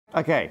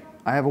Okay,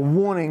 I have a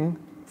warning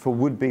for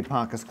would-be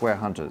Parker square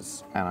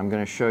hunters, and I'm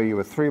going to show you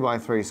a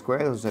 3x3 square.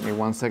 This will take me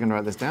 1 second to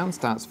write this down.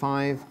 Starts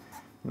 5,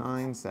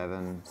 9,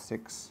 7,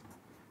 6,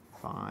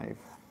 5,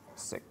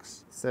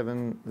 6,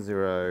 7,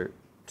 0,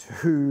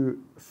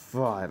 2,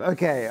 5.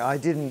 Okay, I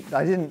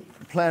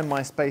didn't plan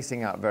my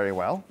spacing out very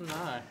well.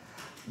 No.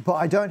 But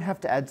I don't have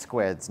to add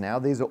squares now.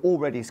 These are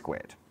already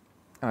squared.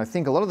 And I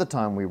think a lot of the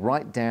time we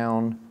write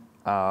down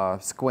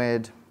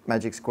squared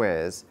magic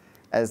squares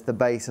as the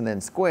base and then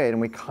squared, and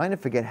we kind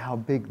of forget how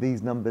big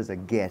these numbers are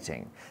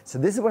getting. So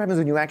this is what happens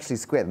when you actually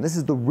square them. This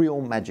is the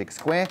real magic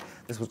square.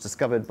 This was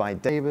discovered by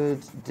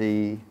David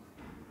D.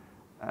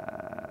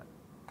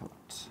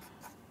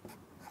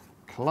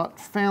 Clutt.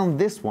 Found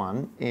this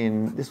one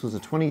this was a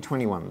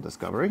 2021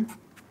 discovery.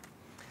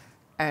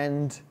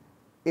 And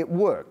it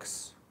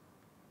works,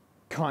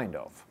 kind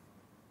of.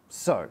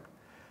 So,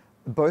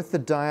 both the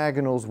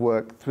diagonals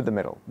work through the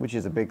middle, which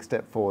is a big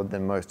step forward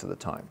than most of the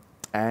time.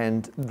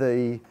 And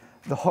the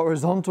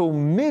horizontal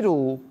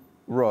middle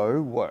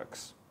row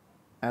works.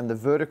 And the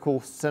vertical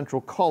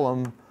central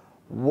column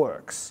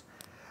works.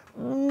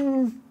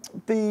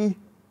 The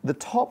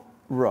top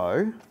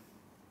row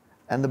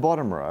and the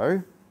bottom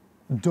row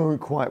don't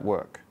quite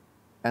work.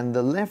 And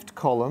the left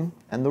column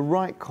and the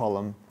right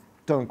column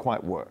don't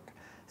quite work.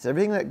 So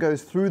everything that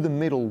goes through the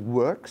middle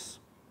works.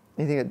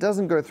 Anything that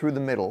doesn't go through the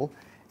middle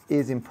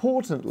is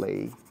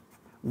importantly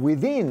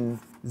within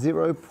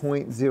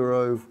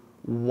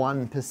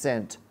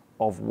 0.01%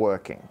 of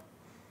working,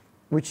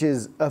 which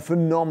is a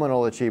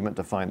phenomenal achievement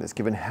to find this,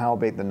 given how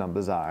big the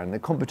numbers are. And the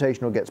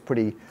computational gets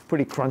pretty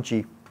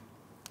crunchy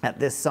at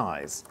this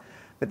size.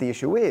 But the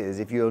issue is,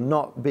 if you're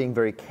not being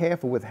very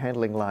careful with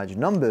handling large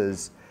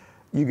numbers,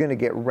 you're going to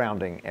get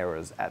rounding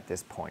errors at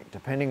this point,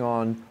 depending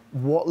on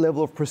what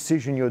level of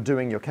precision you're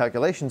doing your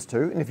calculations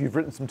to. And if you've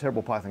written some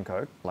terrible Python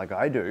code, like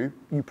I do,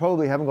 you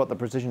probably haven't got the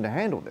precision to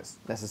handle this,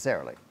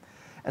 necessarily.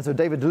 And so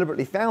David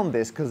deliberately found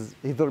this because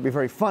he thought it'd be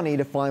very funny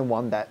to find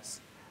one that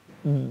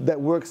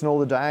works in all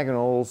the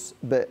diagonals,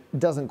 but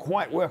doesn't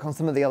quite work on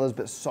some of the others,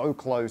 but so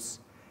close.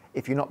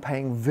 If you're not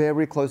paying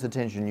very close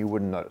attention, you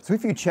wouldn't notice. So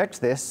if you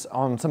checked this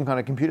on some kind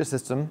of computer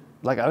system,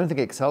 like I don't think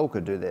Excel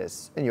could do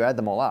this, and you add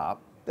them all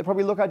up, they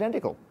probably look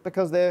identical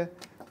because they're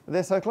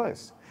so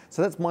close.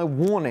 So that's my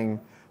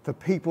warning for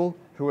people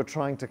who are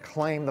trying to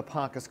claim the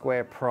Parker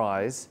Square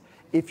prize.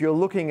 If you're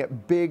looking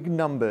at big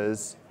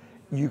numbers,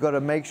 you've got to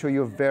make sure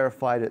you've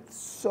verified it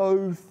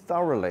so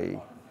thoroughly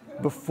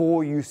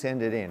before you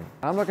send it in.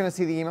 I'm not going to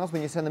see the emails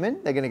when you send them in.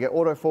 They're going to get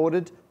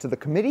auto-forwarded to the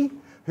committee,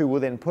 who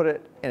will then put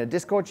it in a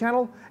Discord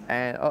channel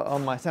and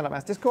on my Stand Up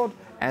Maths Discord,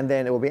 and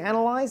then it will be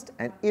analyzed.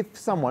 And if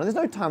someone, there's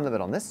no time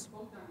limit on this,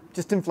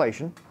 just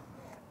inflation.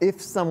 If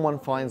someone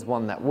finds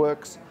one that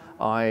works,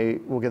 I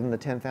will give them the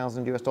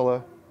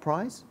 $10,000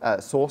 prize,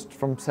 sourced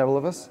from several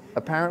of us,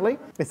 apparently.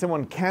 If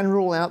someone can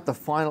rule out the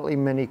finitely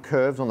many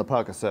curves on the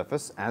Parker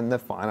surface and the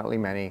finitely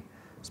many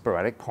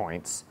sporadic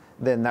points,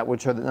 then that would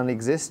show that none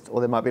exist,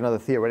 or there might be another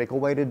theoretical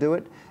way to do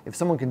it. If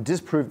someone can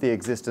disprove the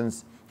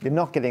existence, you're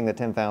not getting the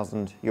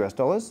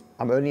 $10,000.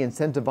 I'm only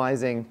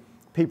incentivizing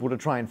people to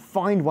try and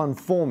find one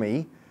for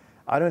me.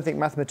 I don't think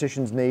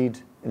mathematicians need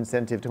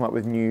incentive to come up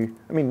with new,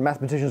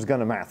 mathematicians are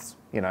going to maths,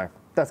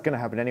 that's going to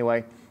happen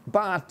anyway.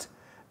 But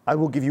I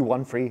will give you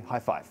one free high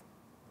five.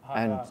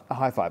 A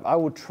high five. I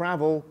will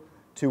travel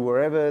to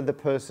wherever the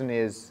person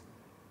is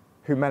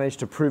who managed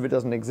to prove it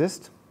doesn't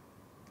exist,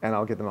 and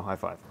I'll give them a high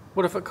five.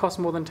 What if it costs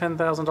more than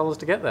 $10,000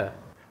 to get there?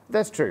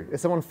 That's true.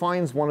 If someone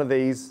finds one of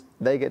these,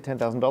 they get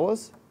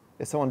 $10,000.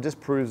 If someone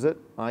disproves it,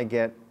 I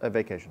get a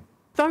vacation.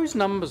 Those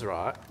numbers,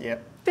 right?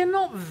 Yep. They're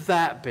not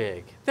that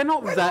big. They're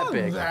not that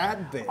big.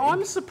 That big.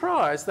 I'm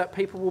surprised that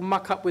people will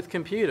muck up with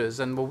computers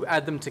and will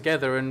add them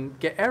together and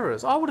get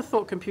errors. I would have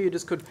thought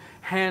computers could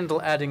handle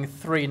adding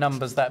 3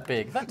 numbers that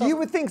big. You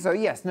would think so,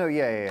 yes. No,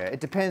 yeah. It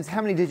depends. How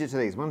many digits are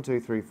these? 1, 2,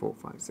 3, 4,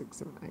 5, 6,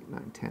 7, 8,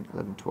 9, 10,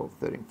 11, 12,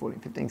 13, 14,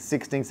 15,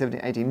 16,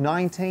 17, 18,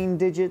 19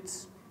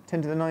 digits.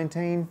 10 to the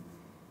 19.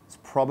 It's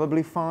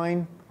probably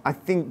fine. I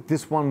think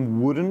this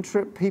one wouldn't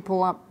trip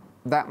people up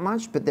that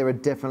much, but there are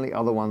definitely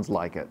other ones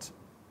like it.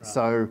 Right.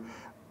 So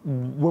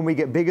when we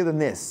get bigger than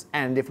this,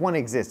 and if one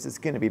exists, it's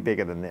going to be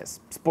bigger than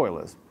this.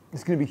 Spoilers.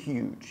 It's going to be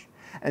huge.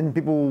 And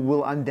people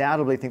will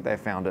undoubtedly think they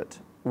found it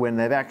when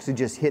they've actually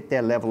just hit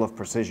their level of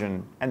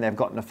precision and they've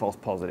gotten a false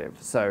positive.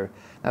 So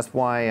that's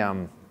why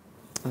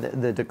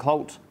the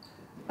default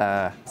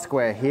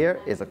square here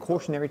is a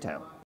cautionary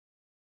tale.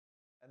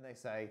 And they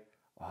say,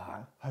 oh,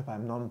 I hope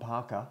I'm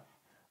non-Parker.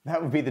 That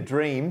would be the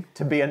dream,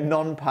 to be a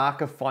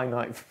non-Parker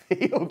finite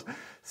field.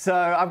 So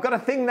I've got a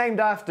thing named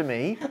after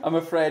me. I'm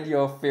afraid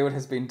your field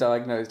has been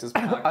diagnosed as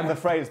Parker. I'm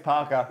afraid it's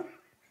Parker.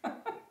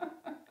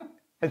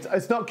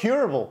 It's not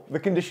curable, the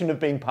condition of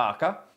being Parker.